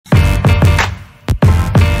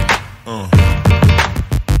Hey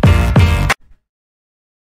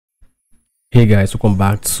guys, welcome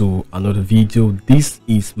back to another video. This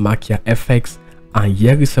is MAKIA FX and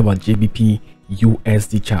here is our GBP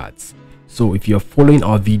USD charts. So if you're following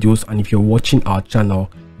our videos and if you're watching our channel,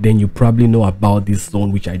 then you probably know about this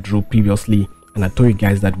zone which I drew previously, and I told you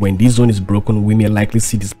guys that when this zone is broken we may likely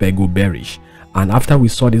see this pair go bearish. And after we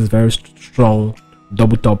saw this very strong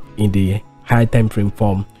double top in the higher time frame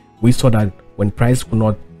form, we saw that when price could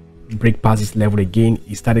not break past this level again,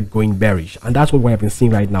 it started going bearish, and that's what we have been seeing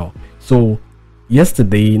right now. So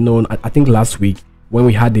yesterday, I think last week, when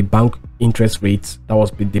we had the bank interest rates, that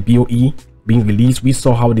was the BOE being released, we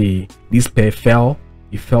saw how this pair fell.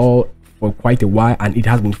 It fell for quite a while and it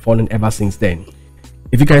has been falling ever since then.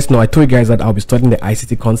 If you guys know, I told you guys that I'll be studying the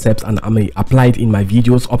ICT concepts and I'm going to apply it in my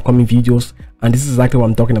videos, upcoming videos, and this is exactly what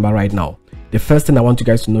I'm talking about right now. The first thing I want you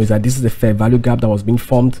guys to know is that this is the fair value gap that was being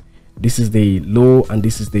formed. This is the low and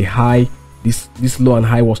this is the high. This low and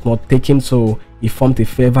high was not taken, so it formed a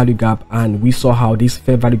fair value gap, and we saw how this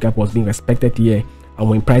fair value gap was being respected here, and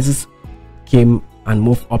when prices came and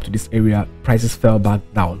moved up to this area, prices fell back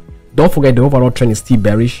down. Don't forget, the overall trend is still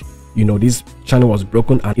bearish. This channel was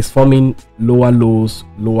broken and it's forming lower lows,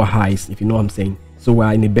 lower highs, if you know what I'm saying. So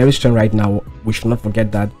we're in a bearish trend right now. We should not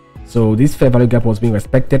forget that. So this fair value gap was being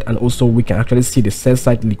respected, and also we can actually see the sell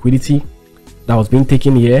side liquidity that was being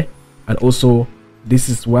taken here, and also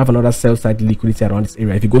we have another sell side liquidity around this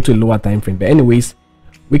area if you go to a lower time frame. But anyways,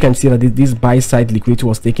 we can see that this buy side liquidity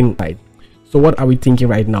was taken right. So what are we thinking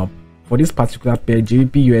right now for this particular pair,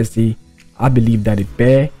 GBP USD? I believe that the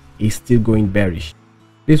pair is still going bearish.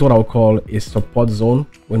 This is what I would call a support zone.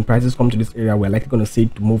 When prices come to this area, we're likely going to see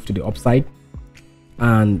it to move to the upside,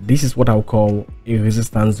 and this is what I would call a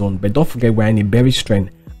resistance zone. But don't forget, we're in a bearish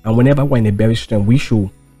trend, and whenever we're in a bearish trend, we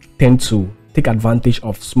should tend to take advantage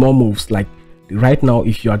of small moves. Like right now,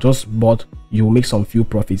 if you are just bought, you will make some few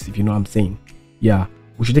profits, if you know what I'm saying. Yeah,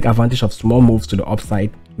 we should take advantage of small moves to the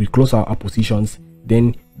upside. We close our positions,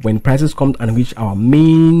 then when prices come and reach our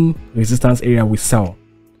main resistance area, we sell.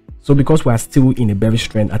 So because we are still in a bearish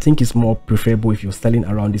trend, I think it's more preferable if you're selling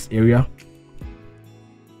around this area.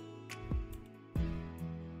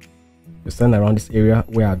 You're selling around this area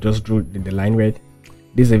where I just drew the line red.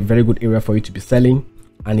 This is a very good area for you to be selling.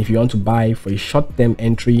 And if you want to buy for a short-term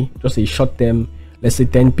entry, just a short-term, let's say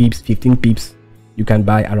 10 pips, 15 pips, you can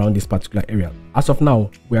buy around this particular area. As of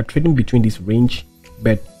now, we are trading between this range,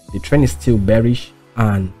 but the trend is still bearish,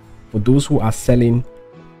 and for those who are selling,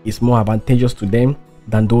 it's more advantageous to them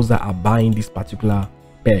than those that are buying this particular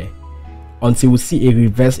pair. Until we see a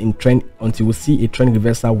reverse in trend, until we see a trend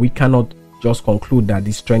reversal, we cannot just conclude that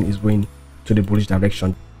this trend is going to the bullish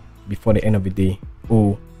direction before the end of the day.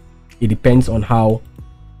 Oh, it depends on how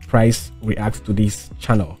price reacts to this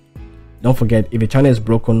channel. Don't forget, if the channel is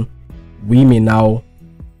broken, we may now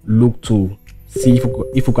look to see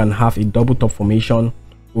if we can have a double top formation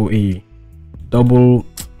or a double.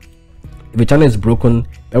 If the channel is broken,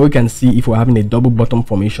 then we can see if we're having a double bottom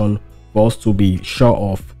formation for us to be sure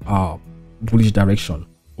of our bullish direction,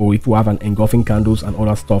 or if we have an engulfing candles and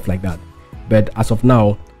other stuff like that. But as of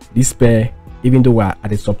now, this pair, even though we're at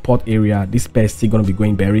the support area, this pair is still going to be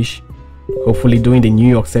going bearish. Hopefully during the New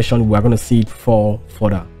York session, we're going to see it fall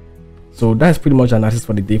further. So that's pretty much the analysis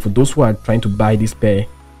for the day. For those who are trying to buy this pair,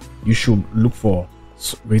 you should look for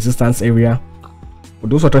resistance area. For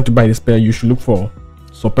those who are trying to buy this pair, you should look for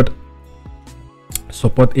support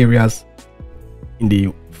areas in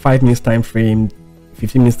the 5 minutes time frame,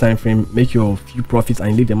 15 minutes time frame. Make your few profits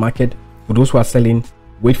and leave the market. For those who are selling,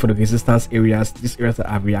 wait for the resistance areas, these areas that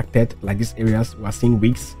have reacted, like these areas we are seeing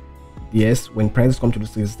wicks. Yes, when prices come to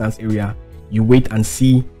this resistance area, you wait and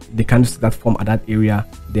see the candles that form at that area,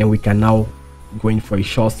 then we can now go in for a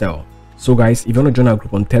short sell. So guys, if you want to join our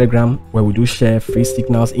group on Telegram where we do share free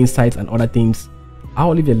signals, insights and other things,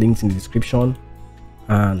 I'll leave the links in the description.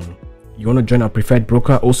 And you want to join our preferred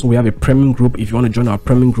broker, also we have a premium group. If you want to join our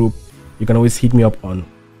premium group, you can always hit me up on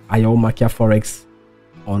MAKIA FOREX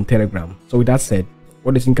on Telegram. So with that said,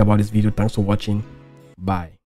 what do you think about this video? Thanks for watching. Bye.